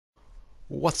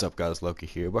What's up guys, Loki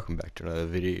here. Welcome back to another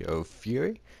video of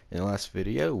Furi. In the last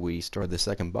video we started the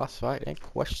second boss fight and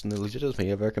questioned the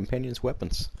legitimacy of our companions'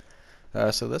 weapons.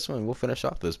 So this one we'll finish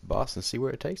off this boss and see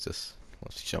where it takes us.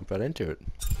 Let's jump right into it.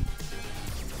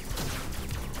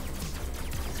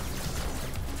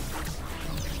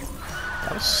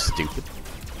 That was stupid.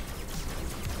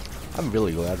 I'm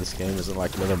really glad this game isn't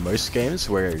like one of most games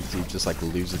where you just like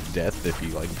lose a death if you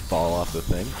like fall off the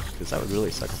thing, because that would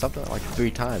really suck. I've done it like 3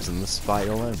 times in this fight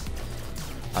alone.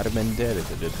 I'd have been dead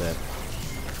if it did that.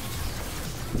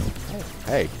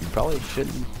 Hey, you probably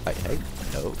shouldn't. Hey,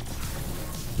 no.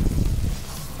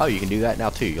 Oh, you can do that now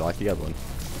too. You like the other one.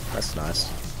 That's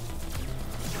nice.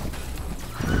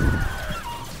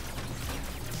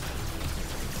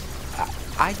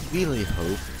 I really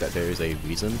hope that there is a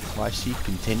reason why she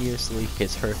continuously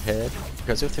hits her head,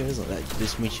 because if there isn't, that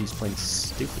just means she's playing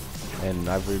stupid, and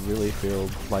I would really feel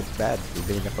like bad for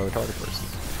being a retarded person.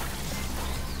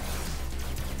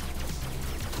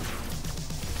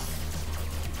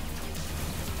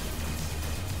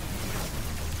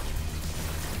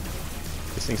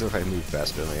 These things look like they move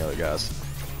faster than the other guys.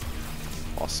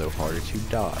 Also harder to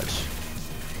dodge.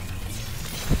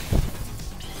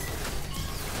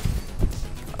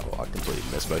 I completely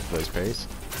missed both of those parries.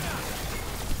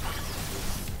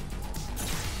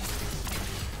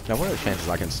 Now, what are the chances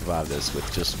I can survive this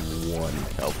with just one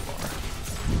health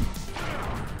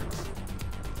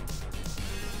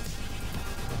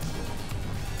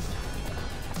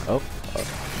bar? Oh,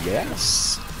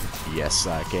 yes. Yes,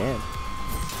 I can.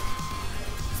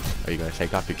 Are you going to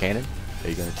take off your cannon? Are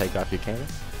you going to take off your cannon?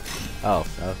 Oh,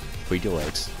 no. Free your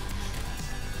legs.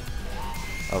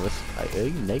 Oh, are you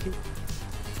naked?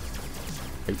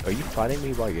 Are you fighting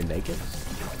me while you're naked?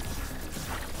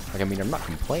 Like, I mean, I'm not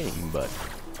complaining, but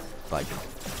like,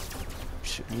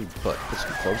 shouldn't you put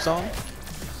some clothes on?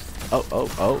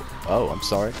 Oh, I'm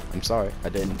sorry. I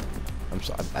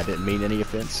didn't mean any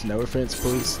offense. No offense,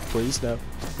 please,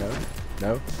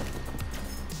 no.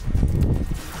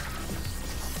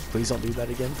 Please don't do that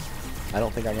again. I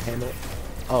don't think I can handle it.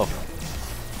 Oh.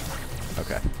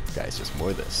 Okay, guys, just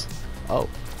more of this. Oh,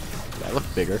 that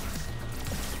looked bigger.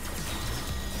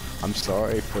 I'm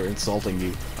sorry for insulting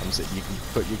you. I'm saying you can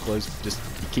put your clothes, just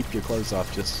keep your clothes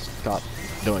off, just stop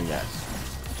doing that.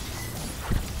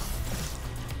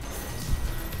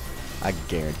 I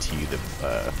guarantee you the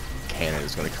cannon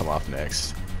is going to come off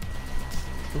next.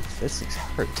 Ooh, this thing's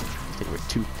hurt. I think we're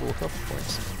 2 full health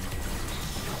points.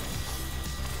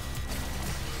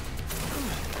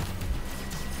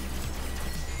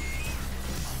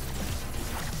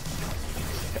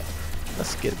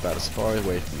 Let's get about as far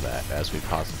away from that as we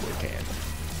possibly can.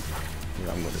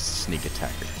 I'm going to sneak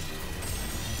attack her.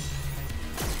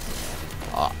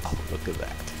 Ah, look at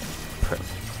that.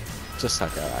 Perfect. Just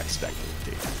like I expected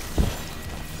it to.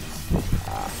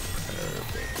 Ah,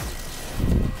 perfect.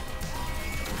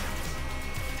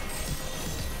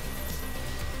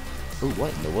 Ooh,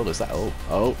 what in the world is that?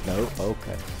 Oh, no,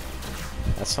 okay.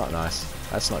 That's not nice.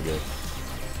 That's not good.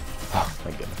 Oh,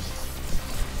 my goodness.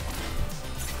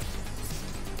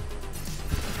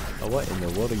 Oh, what in the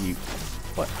world are you?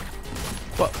 What?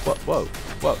 Whoa,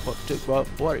 what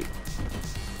are you?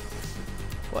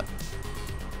 What?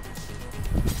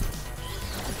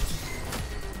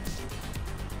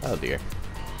 Oh dear.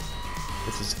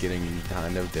 This is getting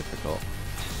kind of difficult.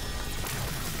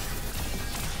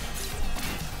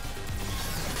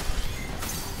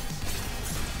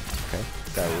 Okay,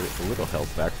 got a little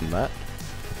health back from that.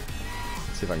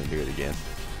 Let's see if I can do it again.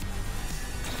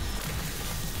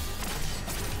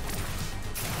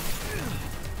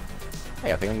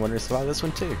 Hey, I think I'm going to survive this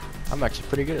one too. I'm actually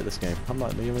pretty good at this game. I'm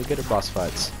not really good at boss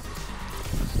fights.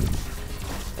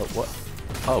 Oh, what?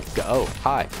 Oh,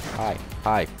 hi.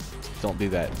 Don't do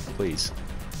that, please.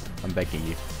 I'm begging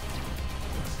you.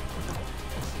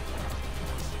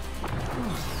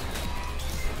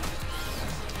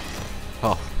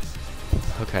 Oh,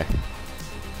 okay. I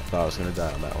thought I was going to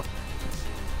die on that one.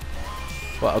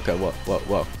 Well, okay, whoa.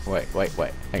 Wait.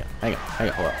 Hang on,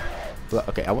 hold up.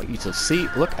 Okay, I want you to see,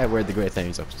 look at where the great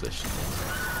things are positioned.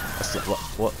 That's the,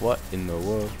 what in the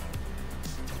world?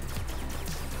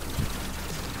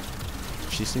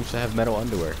 She seems to have metal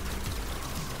underwear.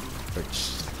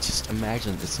 Which, just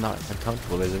imagine, it's not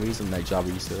uncomfortable. There's a reason that Jabba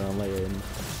used it on later in,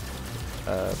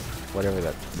 whatever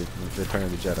that, the Return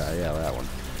of the Jedi, yeah, that one.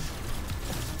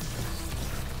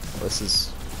 This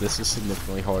is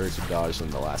significantly harder to dodge than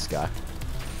the last guy.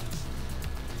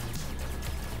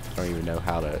 I don't even know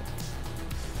how to.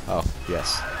 Oh,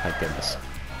 yes. Thank goodness.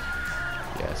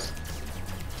 Yes.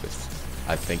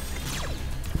 I think,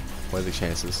 what are the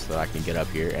chances that I can get up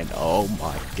here and, oh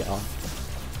my god.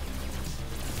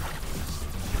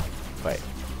 Wait,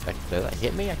 does that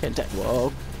hit me? I can't tell.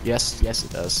 Whoa. Yes, yes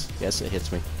it does. Yes, it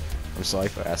hits me. I'm sorry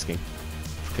for asking.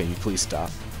 Can you please stop?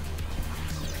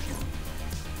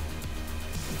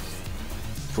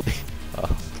 Please.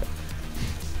 Oh, okay.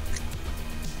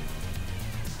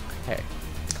 Okay.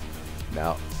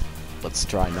 Now, let's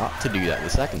try not to do that the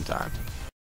second time.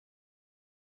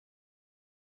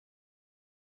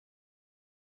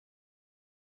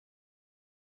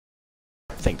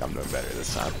 I think I'm doing better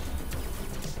this time.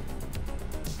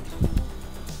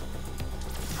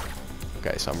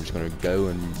 Okay, so I'm just gonna go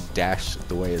and dash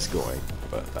the way it's going.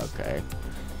 But okay.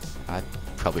 I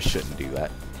probably shouldn't do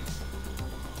that.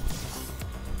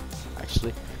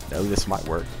 Actually, no, this might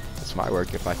work. This might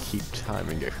work if I keep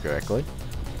timing it correctly.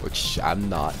 Which I'm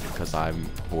not, because I'm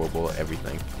horrible at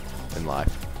everything in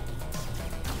life.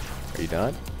 Are you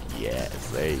done? Yes,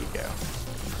 there you go.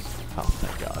 Oh,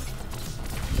 thank God.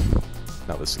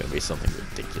 Now this is gonna be something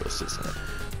ridiculous, isn't it?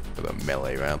 With a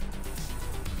melee round.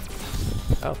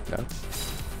 Oh, no.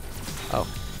 Oh.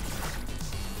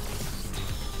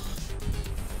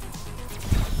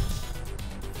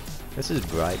 This is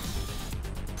bright.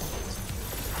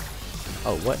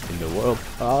 Oh, what in the world?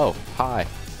 Oh, hi.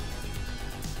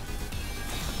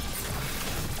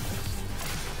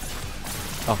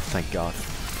 Oh, thank God.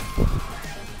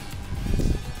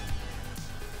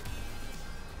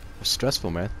 It's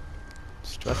stressful, man.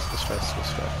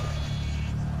 Stressful.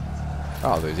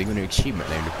 Oh, there's even an achievement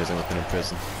named a prison within a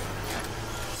prison.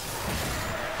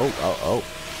 Oh.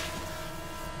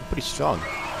 You're pretty strong.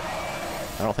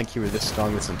 I don't think you were this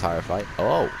strong this entire fight.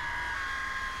 Oh.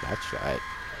 That's right.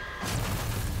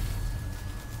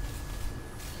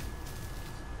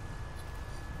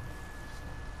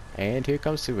 And here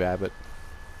comes the rabbit.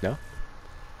 No?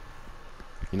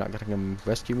 You're not gonna come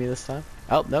rescue me this time?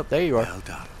 Oh, nope, there you are. Well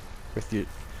done. With your...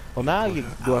 Well, now your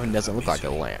dwarven doesn't look like a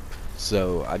lamp.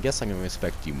 So, I guess I'm gonna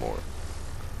respect you more.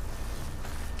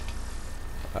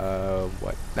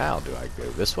 What now? Do I go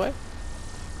this way?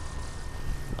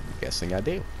 I'm guessing I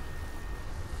do.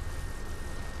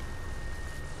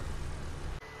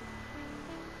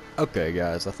 Okay,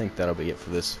 guys, I think that'll be it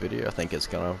for this video. I think it's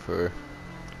gone on for...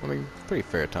 I mean, pretty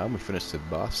fair time. We finished the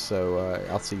boss, so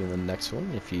I'll see you in the next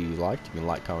one. If you liked, you can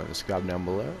like, comment, and subscribe down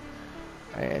below.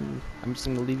 And I'm just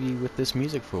going to leave you with this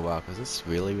music for a while, because it's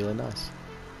really, really nice.